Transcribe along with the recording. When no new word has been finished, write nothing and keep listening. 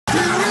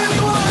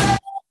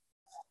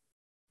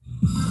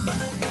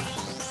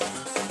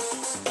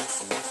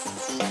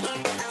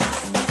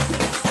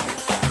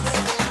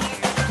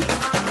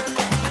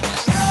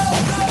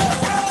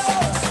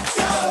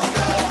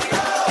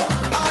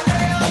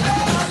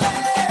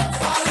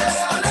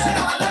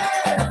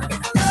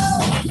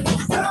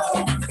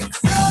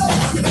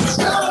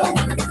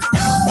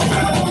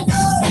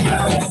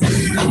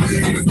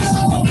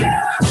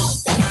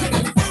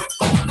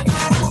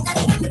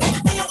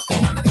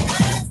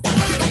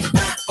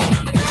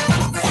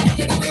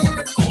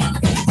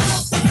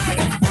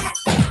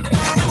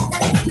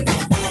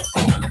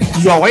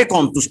You are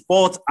welcome to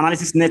Sport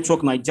Analysis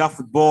Network Nigeria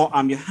Football.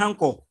 I'm your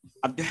anchor,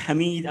 Abdul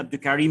Hamid Abdul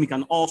Karim. You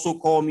can also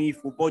call me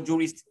Football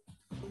Jurist.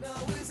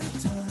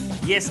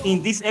 Yes,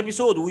 in this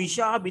episode, we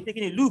shall be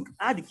taking a look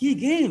at the key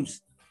games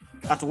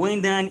that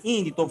went down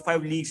in the top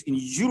 5 leagues in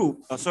Europe.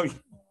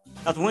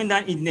 That went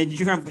down in the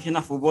Nigerian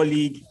Professional Football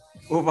League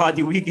over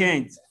the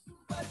weekend.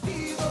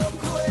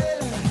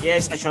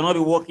 Yes, I shall not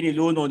be working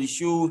alone on the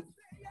show.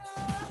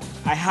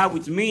 I have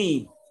with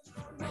me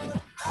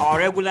our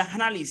regular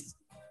analyst,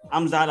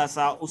 Hamza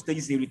Alassa, who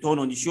stages a return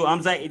on the show.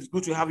 Hamza, it's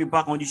good to have you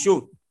back on the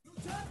show.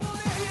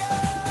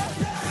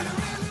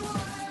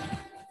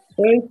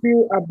 Thank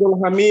you, Abdul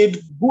Hamid.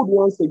 Good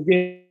once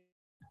again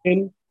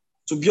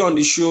to be on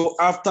the show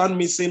after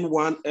missing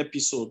one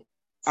episode.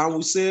 And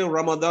we say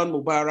Ramadan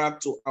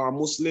Mubarak to our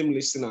Muslim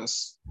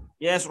listeners.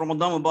 Yes,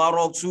 Ramadan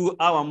Mubarak to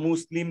our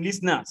Muslim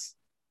listeners.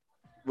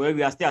 Well,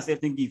 we are still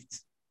accepting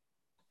gifts.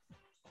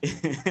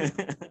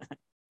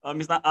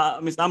 Mr.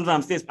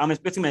 Hamza, I'm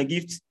expecting my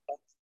gift.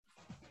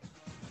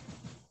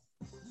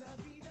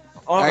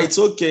 It's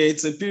okay.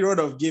 It's a period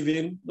of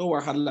giving. No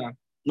wahala.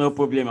 No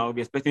problem. I will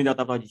be expecting that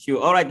after the show.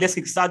 All right,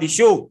 let's start the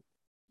show.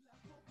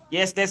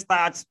 Yes, let's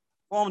start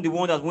from the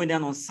one that went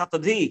down on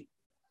Saturday,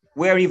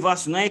 where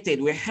Rivers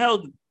United were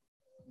held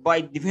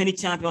by defending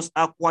champions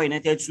Aqua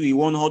United to a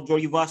 1-0 draw.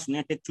 Rivers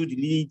United to the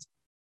lead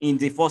in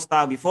the first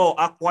half before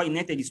Aqua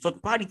United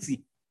restored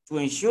parity to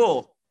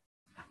ensure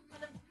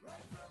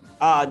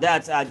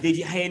that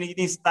Deji Hayeni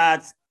didn't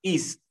start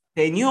his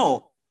tenure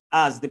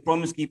as the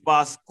Promise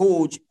Keepers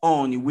coach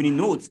on a winning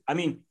note. I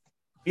mean,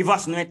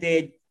 Rivers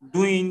United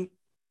doing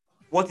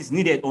what is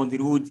needed on the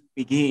road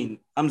again.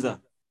 Hamza.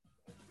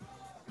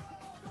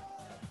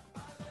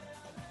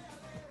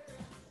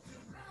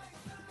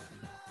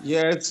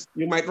 Yes,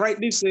 you might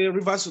rightly say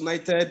Rivers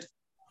United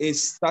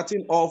is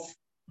starting off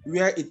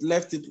where it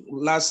left it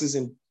last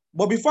season.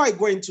 But before I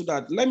go into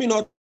that, let me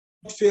not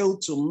fail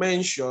to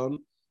mention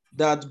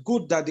that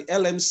good that the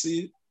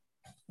LMC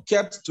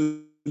kept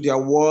to their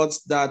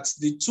words that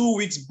the 2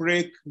 weeks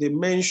break they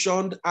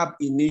mentioned ab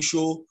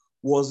initio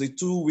was a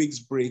 2 weeks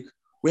break.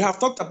 We have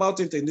talked about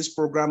it in this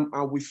program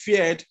and we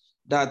feared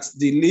that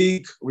the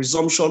league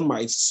resumption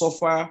might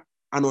suffer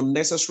an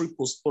unnecessary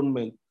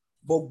postponement.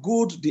 But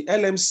good, the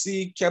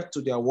LMC kept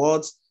to their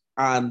words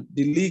and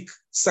the league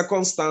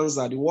second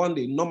stanza, the one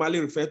they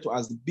normally refer to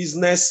as the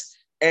business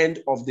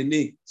end of the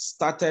league,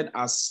 started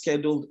as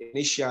scheduled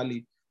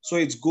initially. So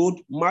it's good.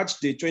 Match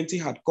day 20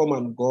 had come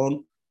and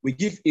gone. We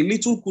give a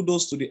little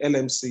kudos to the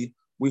LMC.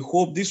 We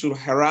hope this will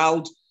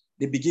herald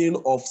the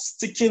beginning of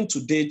sticking to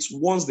dates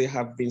once they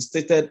have been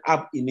stated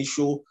ab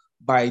initio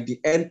by the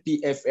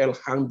NPFL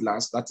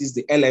handlers, that is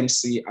the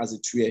LMC as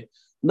it were.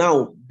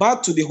 Now,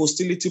 back to the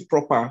hostility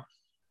proper.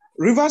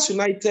 Rivers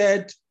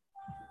United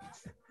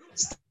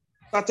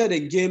started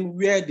again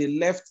where they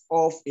left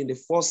off in the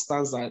first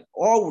stanza.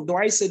 Or do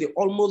I say they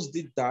almost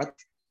did that?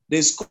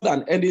 They scored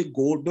an early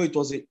goal, though it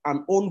was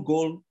an own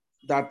goal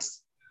that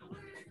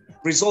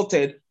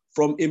resulted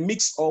from a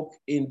mix-up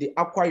in the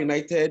Aqua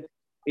United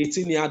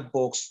 18-yard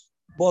box.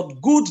 But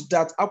good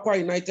that Aqua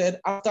United,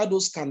 after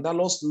those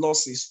scandalous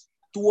losses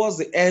towards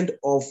the end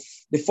of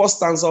the first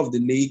stanza of the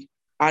league,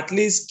 at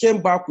least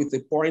came back with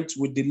a point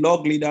with the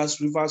log leaders,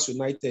 Rivers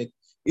United.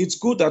 It's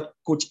good that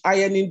Coach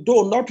Ironing,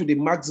 though not with the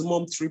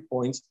maximum 3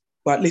 points,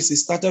 but at least he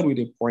started with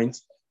a point.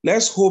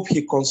 Let's hope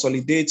he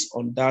consolidates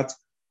on that.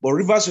 But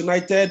Rivers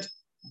United,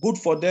 good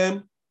for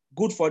them,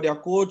 good for their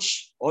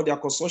coach or their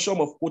consortium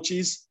of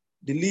coaches.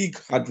 The league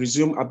had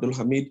resumed, Abdul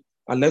Hamid,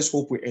 and let's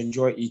hope we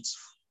enjoy it.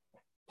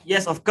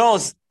 Yes, of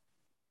course.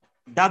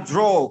 That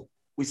draw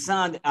we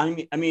signed,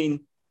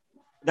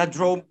 that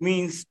draw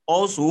means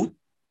also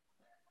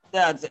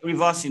that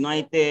Rivers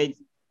United,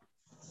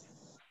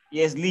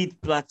 yes,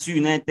 lead Plateau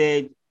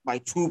United by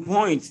 2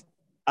 points,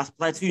 as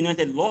Plateau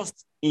United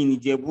lost in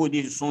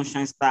Djibouti to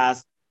Sunshine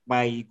Stars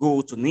by a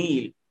goal to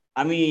nil.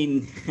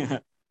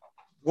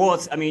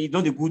 It's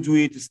not a good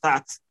way to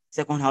start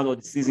second half of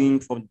the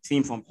season from the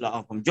team from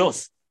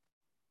Jos.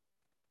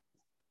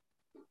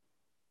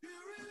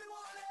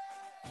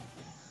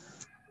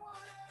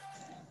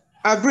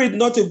 Agreed,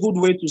 not a good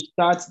way to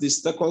start the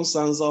second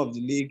stanza of the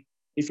league.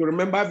 If you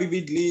remember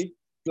vividly,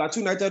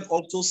 Plateau United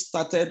also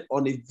started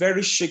on a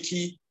very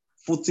shaky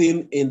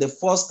footing in the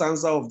first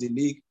stanza of the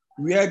league,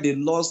 where they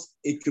lost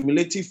a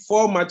cumulative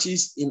 4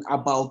 matches in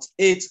about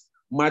 8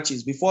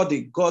 matches before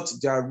they got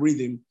their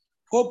rhythm.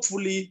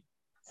 Hopefully,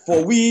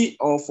 for we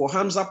or for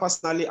Hamza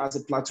personally as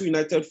a Plateau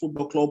United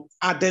Football Club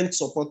ardent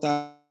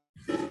supporter,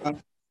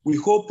 we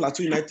hope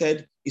Plateau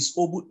United is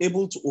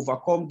able to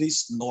overcome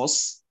this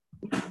loss,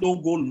 no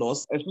goal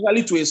loss,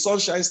 especially to a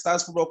Sunshine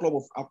Stars Football Club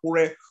of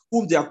Akure,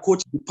 whom their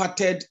coach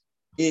departed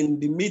in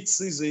the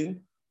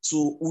mid-season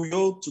to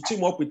Uyo to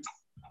team up with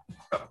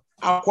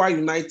Aqua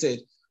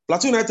United.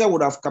 Plateau United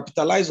would have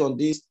capitalized on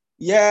this.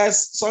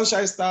 Yes,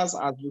 Sunshine Stars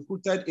has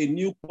recruited a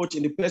new coach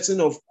in the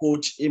person of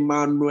Coach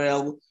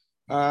Emmanuel.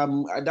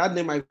 That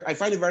name, I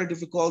find it very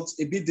difficult,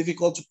 a bit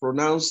difficult to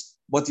pronounce,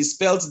 but it's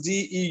spelled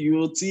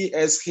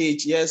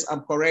DeuTsh. Yes,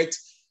 I'm correct.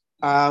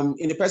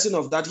 in the person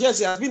of that. Yes,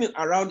 he has been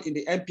around in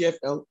the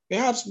NPFL.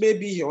 Perhaps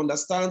maybe he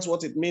understands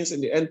what it means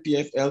in the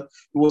NPFL.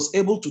 He was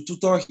able to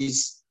tutor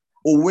his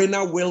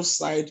Owena Wales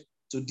side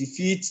to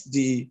defeat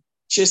the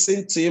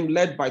chasing team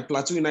led by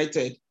Plateau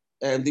United.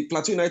 And the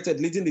Plateau United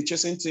leading the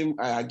chasing team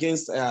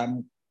against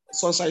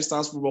Sunshine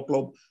Stars Football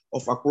Club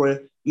of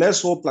Akure.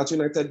 Let's hope Plateau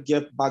United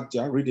get back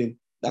their reading.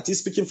 That is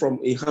speaking from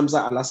a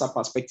Hamza Alassa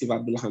perspective,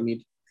 Abdul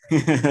Hamid.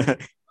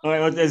 All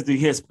right, what else do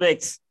you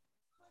expect?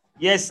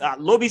 Yes,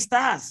 Lobby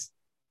Stars.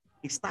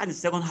 It started the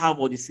second half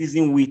of the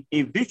season with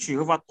a victory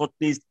over third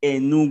place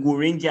Enugu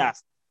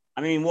Rangers.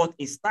 I mean, what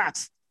it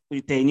starts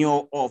with the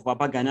tenure of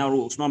Baba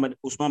Ganaro,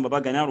 Usman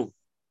Baba Ganaro.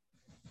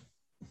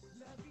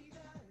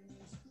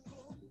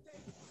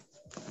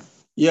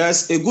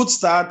 Yes, a good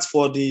start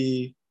for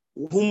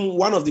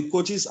one of the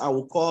coaches I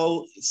will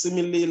call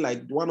seemingly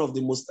like one of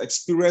the most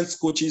experienced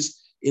coaches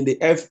in the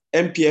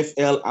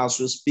MPFL as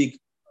we speak,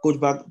 Coach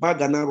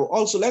Baganaro.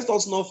 Also, let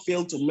us not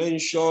fail to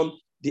mention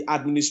the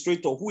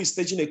administrator who is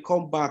staging a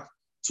comeback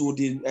to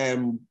the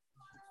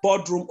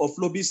boardroom of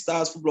Lobby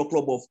Stars Football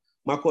Club of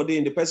Makurdi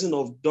in the person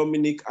of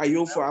Dominic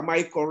Ayofa. Am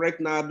I correct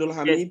now, Abdul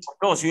Hamid? Yes, of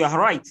course, you are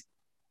right.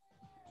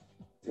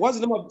 What's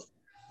the name of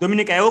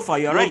Dominic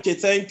Ayofa? You are right. Okay,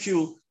 thank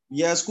you.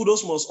 Yes,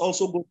 kudos must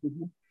also go to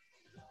him.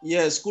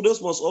 Yes,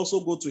 kudos must also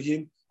go to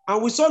him.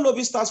 And we saw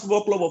Lobby Stars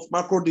Football Club of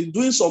Makurdi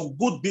doing some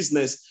good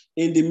business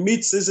in the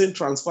mid-season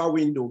transfer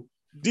window.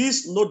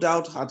 This, no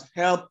doubt, had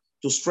helped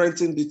to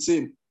strengthen the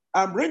team.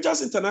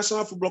 Rangers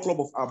International Football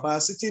Club of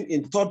Aba, sitting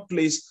in third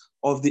place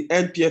of the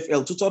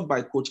NPFL, tutored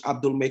by Coach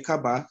Abdul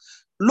Mekaba.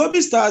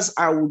 Lobby Stars,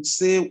 I would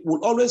say,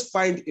 will always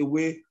find a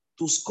way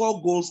to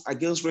score goals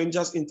against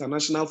Rangers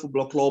International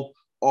Football Club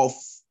of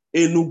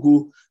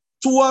Enugu.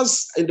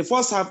 Towards in the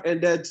first half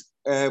ended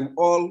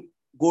all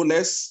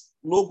goalless,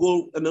 no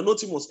goal, and no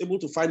team was able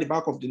to find the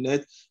back of the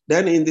net.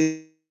 Then in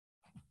the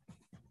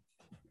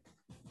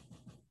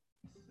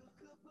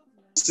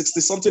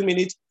 60-something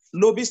minutes,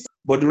 Lobby,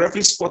 but the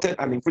referee spotted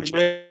an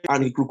infringement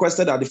and he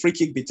requested that the free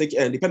kick be taken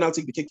and the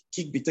penalty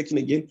kick be taken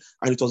again,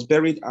 and it was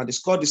buried, and they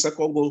scored the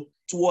second goal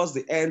towards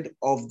the end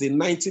of the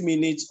 90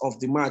 minutes of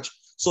the match.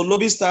 So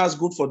Lobby Stars,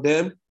 good for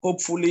them.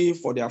 Hopefully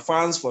for their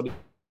fans, for the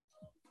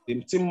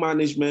team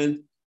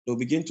management, they'll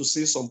begin to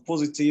see some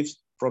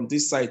positives from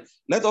this side.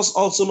 Let us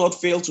also not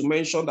fail to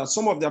mention that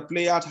some of their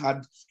players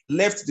had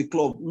left the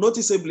club.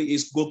 Noticeably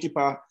is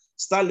goalkeeper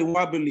Stanley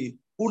Wabili,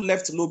 who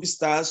left Lobby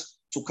Stars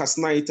to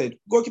Katsina United.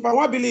 Goalkeeper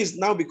Wabili is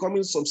now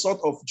becoming some sort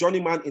of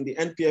journeyman in the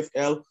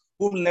NPFL,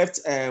 who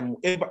left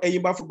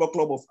Eyimba Football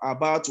Club of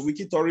Aba to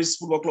Wiki Tourist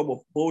Football Club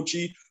of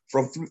Bauchi.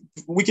 From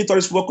Wiki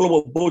Tourist Football Club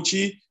of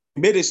Bauchi,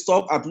 made a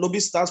stop at Lobby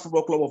Stars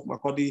Football Club of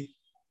Makurdi,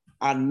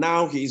 and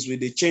now he is with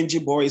the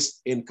changing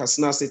boys in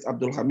Katsina State,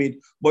 Abdul Hamid.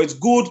 But it's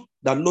good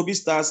that Lobby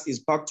Stars is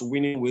back to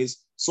winning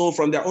ways. So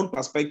from their own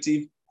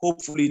perspective,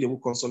 hopefully they will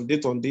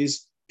consolidate on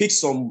this, pick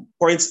some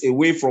points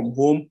away from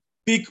home,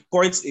 pick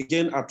points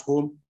again at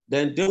home,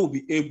 then they will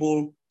be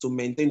able to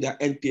maintain their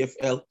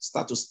NPFL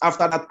status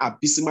after that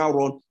abysmal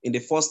run in the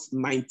first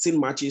 19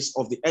 matches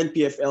of the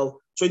NPFL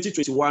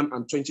 2021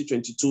 and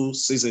 2022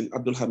 season,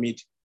 Abdul Hamid.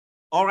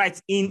 All right,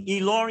 in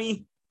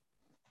Ilori,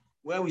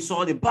 where we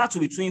saw the battle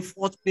between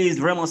fourth place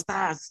Remo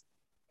Stars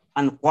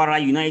and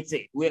Kwara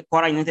United, where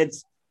Kwara United,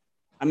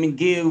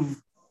 gave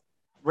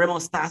Remo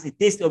Stars a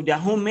taste of their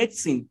home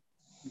medicine,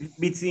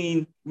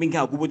 beating Minka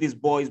Agubote's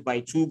boys by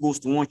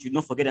 2-1. You should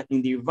not forget that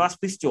in the reverse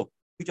fixture,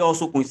 which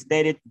also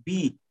considered to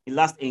be the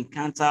last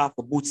encounter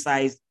for both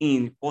sides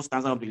in the first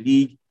stanza of the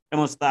league,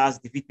 Remo Stars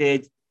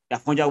defeated the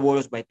Afonja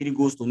Warriors by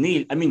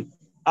 3-0.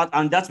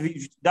 And that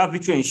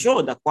victory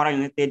ensured that Kwara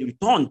United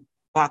returned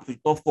back to the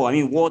top four.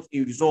 What a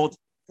result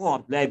for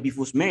Abdullahi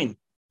Bifo's men.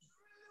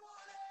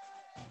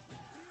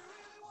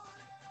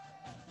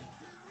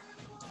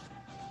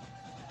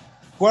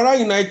 Kwara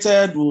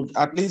United would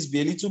at least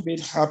be a little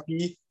bit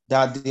happy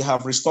that they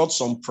have restored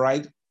some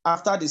pride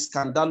after the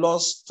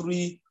scandalous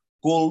 3-0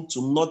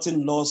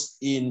 loss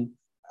in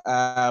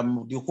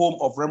the home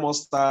of Remo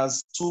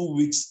Stars 2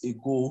 weeks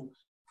ago.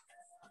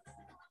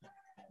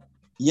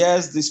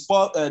 Yes, the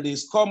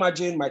score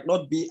margin might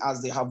not be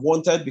as they have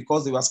wanted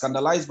because they were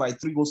scandalized by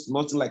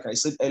 3-0, like I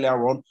said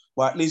earlier on,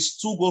 but at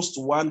least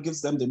 2-1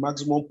 gives them the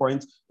maximum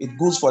point. It's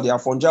good for the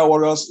Afonja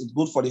Warriors. It's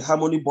good for the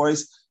Harmony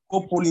Boys.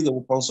 Hopefully, they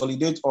will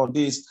consolidate on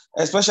this,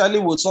 especially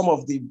with some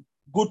of the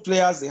good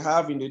players they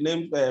have in the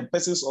name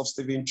persons of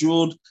Stephen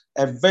Jude,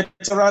 a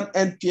veteran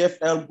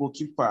NPFL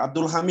goalkeeper,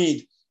 Abdul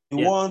Hamid, the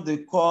one they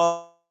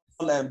call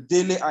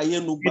Dele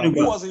Ayenuba,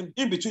 who was in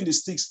between the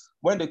sticks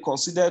when they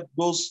considered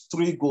those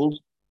 3 goals.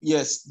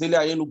 Yes, Dele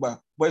Ayenuba.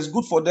 But it's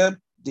good for them.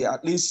 They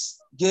at least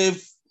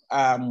gave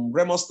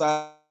Remo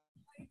Stars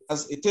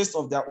a taste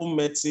of their own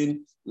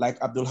medicine,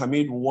 like Abdul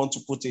Hamid would want to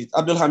put it.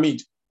 Abdul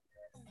Hamid.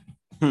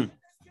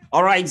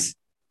 All right.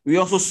 We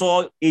also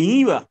saw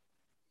Eyimba.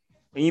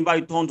 Eyimba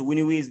returned to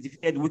winning ways,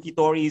 defeated Wiki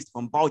Tourist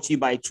from Bauchi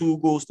by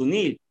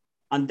 2-0.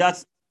 And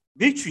that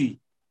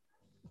victory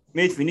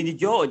made Finidi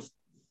George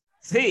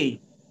say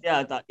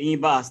that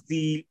Eyimba are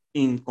still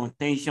in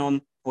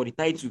contention for the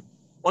title.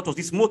 What was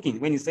he smoking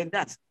when he said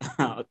that?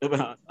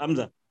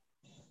 Hamza.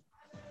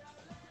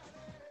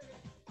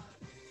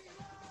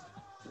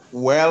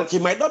 Well, he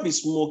might not be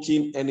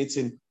smoking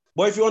anything,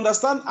 but if you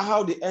understand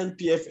how the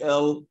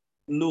NPFL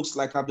looks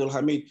like, Abdul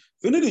Hamid,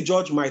 Finidi the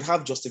judge might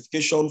have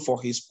justification for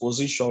his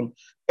position.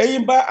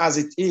 Eyimba, as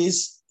it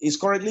is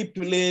currently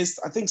placed,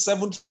 I think,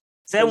 seventh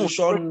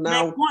position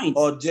now points.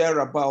 or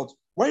thereabout.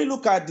 When you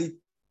look at the,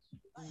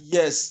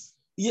 yes,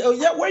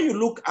 yeah, when you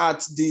look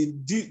at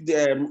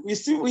we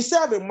still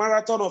have a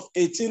marathon of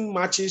 18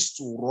 matches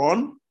to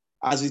run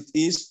as it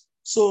is.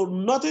 So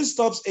nothing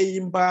stops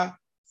Eyimba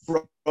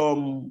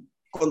from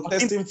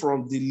contesting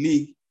from the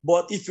league.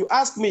 But if you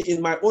ask me,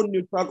 in my own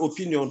neutral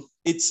opinion,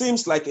 it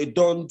seems like a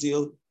done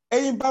deal.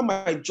 Eyimba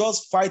might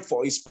just fight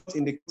for his spot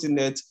in the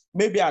continent,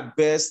 maybe at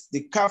best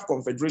the CAF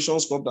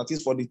Confederations Cup, that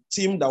is for the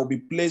team that will be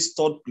placed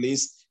third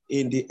place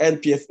in the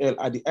NPFL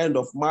at the end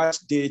of March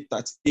day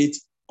 38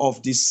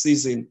 of this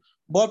season.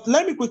 But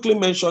let me quickly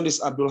mention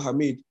this, Abdul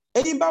Hamid.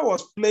 Eyimba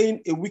was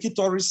playing a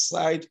Wikitoris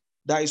side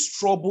that is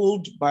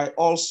troubled by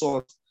all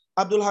sorts.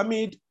 Abdul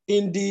Hamid,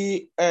 in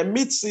the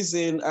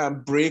mid-season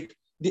break,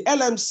 the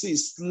LMC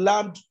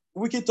slammed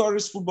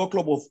Wikitoris Football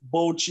Club of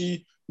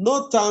Bauchi,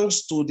 no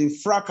thanks to the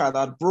fracas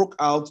that broke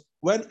out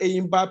when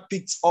Eyimba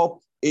picked up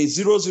a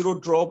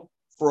 0-0 drop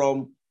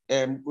from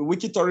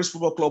Wikitoris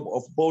Football Club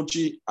of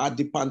Bauchi at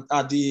the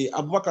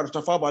Abubakar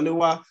Tafawa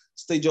Balewa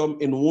Stadium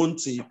in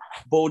Wunti,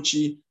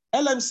 Bauchi.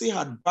 LMC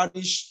had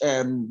banished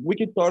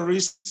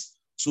Wikitoris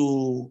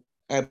to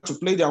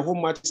play their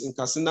home matches in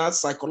Katsina.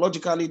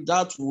 Psychologically,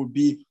 that would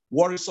be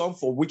worrisome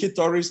for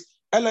Wikitoris.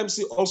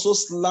 LMC also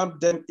slammed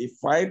them a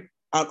fine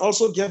and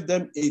also gave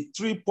them a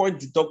 3-point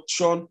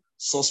deduction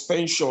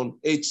suspension,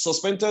 a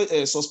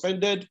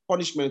suspended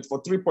punishment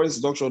for 3 points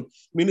deduction,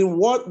 meaning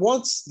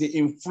once they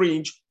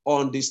infringe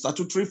on the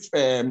statutory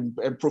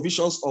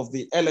provisions of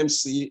the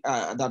LMC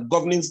that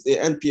governs the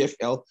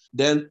NPFL,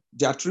 then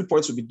their 3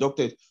 points will be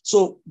deducted.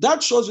 So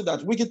that shows you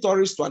that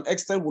Wikitoris, to an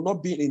extent, will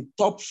not be in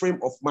top frame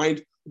of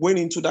mind going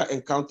into that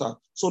encounter.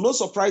 So no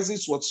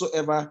surprises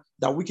whatsoever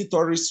that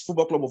Wikitoris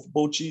Football Club of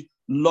Bauchi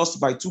lost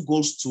by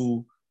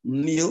 2-0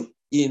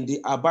 in the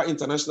Aba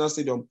International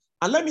Stadium.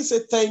 And let me say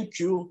thank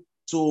you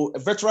to a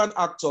veteran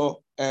actor,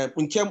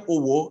 Nkem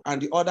Owo,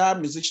 and the other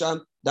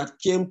musician that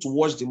came to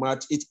watch the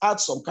match. It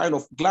adds some kind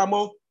of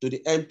glamour to the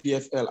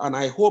NPFL. And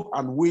I hope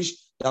and wish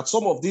that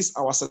some of these,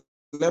 our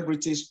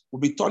celebrities,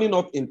 will be turning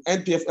up in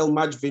NPFL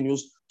match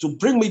venues to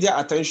bring media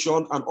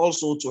attention and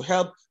also to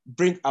help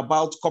bring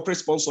about corporate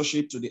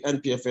sponsorship to the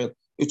NPFL.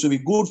 It will be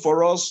good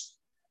for us,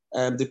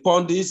 the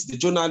pundits, the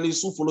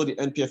journalists who follow the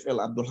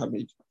NPFL, Abdul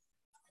Hamid.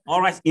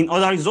 All right, in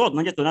other result,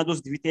 Niger Tornadoes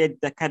defeated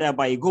Dakar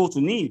by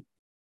 1-0.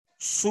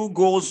 2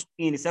 goals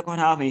in the second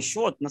half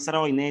ensured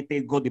Nasarawa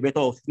United got the better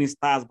of Shooting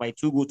Stars by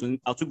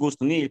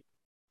 2-0,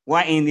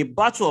 while in the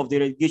battle of the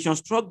relegation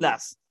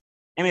strugglers,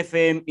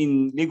 MFM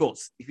in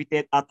Lagos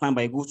defeated Atlan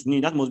by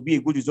 1-0. That must be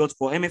a good result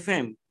for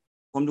MFM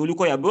from the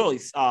Olukoya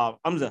boys,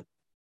 Hamza.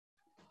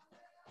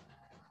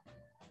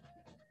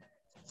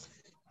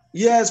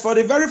 Yes, for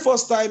the very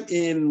first time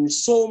in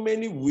so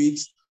many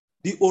weeks,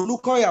 the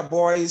Olukoya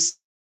boys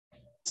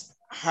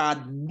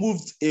had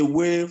moved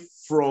away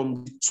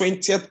from the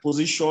 20th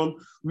position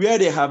where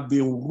they have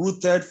been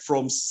rooted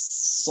from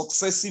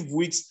successive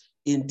weeks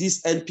in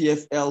this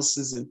NPFL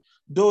season.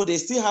 Though they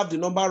still have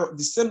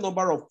the same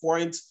number of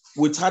points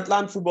with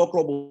Heartland Football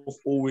Club of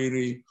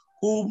Owerri,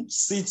 who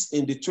sits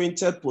in the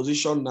 20th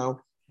position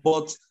now.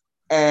 But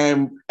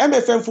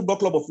MFM Football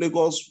Club of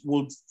Lagos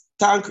would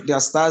thank their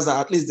stars that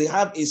at least they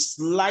have a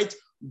slight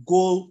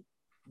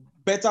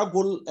better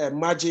goal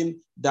margin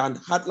than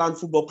Heartland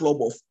Football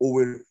Club of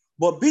Owerri.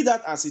 But be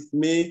that as it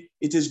may,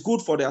 it is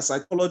good for their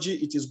psychology.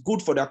 It is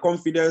good for their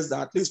confidence that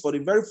at least for the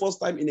very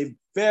first time in a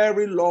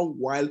very long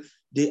while,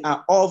 they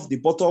are off the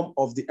bottom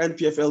of the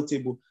NPFL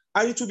table.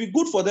 And it will be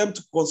good for them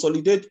to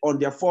consolidate on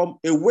their form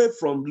away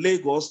from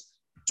Lagos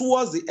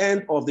towards the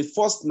end of the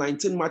first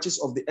 19 matches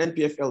of the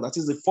NPFL, that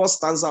is the first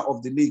stanza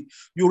of the league.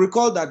 You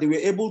recall that they were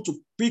able to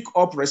pick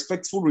up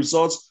respectful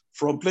results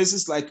from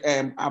places like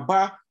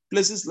Aba,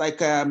 places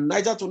like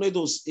Niger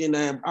Tornadoes in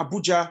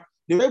Abuja.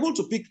 They were able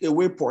to pick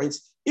away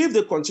points. If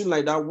they continue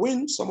like that,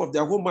 win some of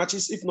their home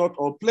matches, if not,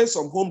 or play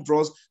some home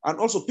draws, and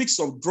also pick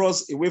some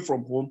draws away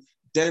from home,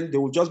 then they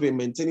will just be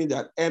maintaining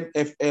that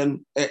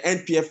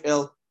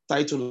NPFL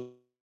title,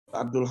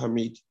 Abdul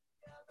Hamid.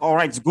 All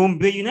right,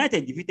 Gombe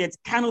United defeated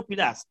Kano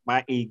Pillars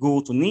by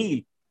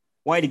 1-0,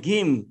 while the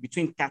game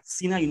between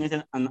Katsina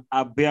United and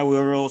Abia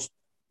Warriors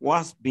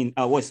was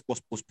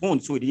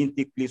postponed, so it didn't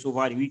take place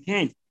over the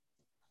weekend.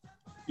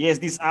 Yes,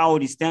 this is how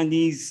the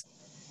standings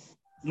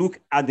look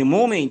at the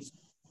moment.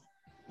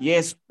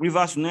 Yes,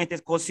 Rivers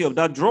United, courtesy of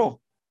that draw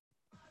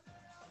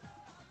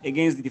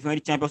against the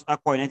defending champions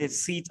Aqua United,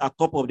 sits at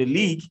top of the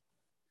league.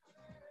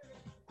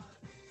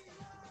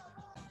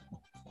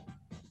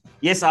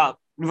 Yes,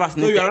 Rivers United.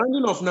 So you are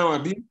rounding off now,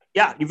 Abi?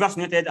 Yeah, Rivers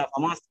United have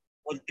amassed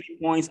 43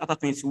 points after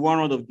 21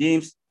 round of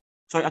games.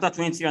 Sorry, after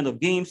 20 round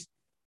of games.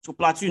 So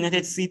Plateau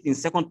United sit in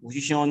second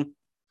position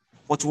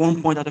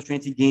 41 points out of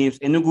 20 games.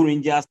 Enugu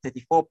Rangers,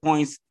 34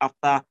 points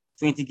after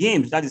 20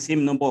 games. That's the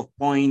same number of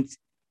points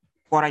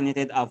Kwara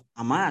United have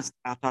amassed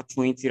after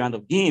 20 round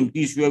of games.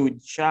 This is where we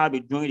shall be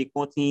drawing the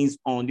curtains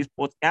on this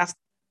podcast.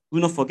 Do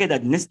not forget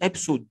that the next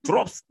episode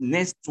drops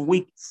next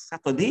week,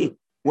 Saturday,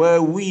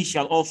 where we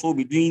shall also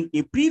be doing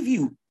a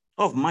preview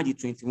of Match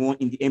 21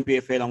 in the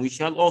MPFL, and we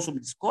shall also be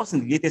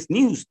discussing the latest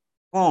news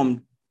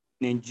from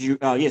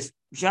Nigeria. Yes,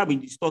 we shall be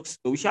discussing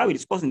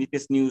the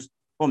latest news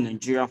from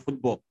Nigerian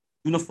football.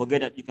 Do not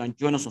forget that you can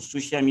join us on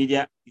social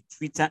media. The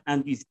Twitter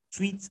and is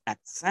tweets at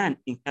SAN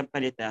in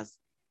capital letters.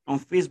 On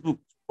Facebook,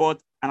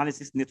 Sport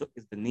Analysis Network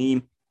is the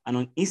name, and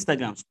on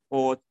Instagram,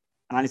 Sport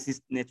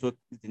Analysis Network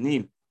is the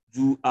name.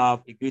 Do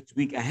have a great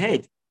week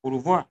ahead. Au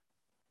revoir.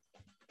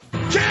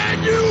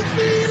 Can you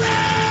feel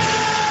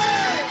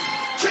it?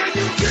 Can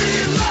you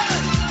feel it?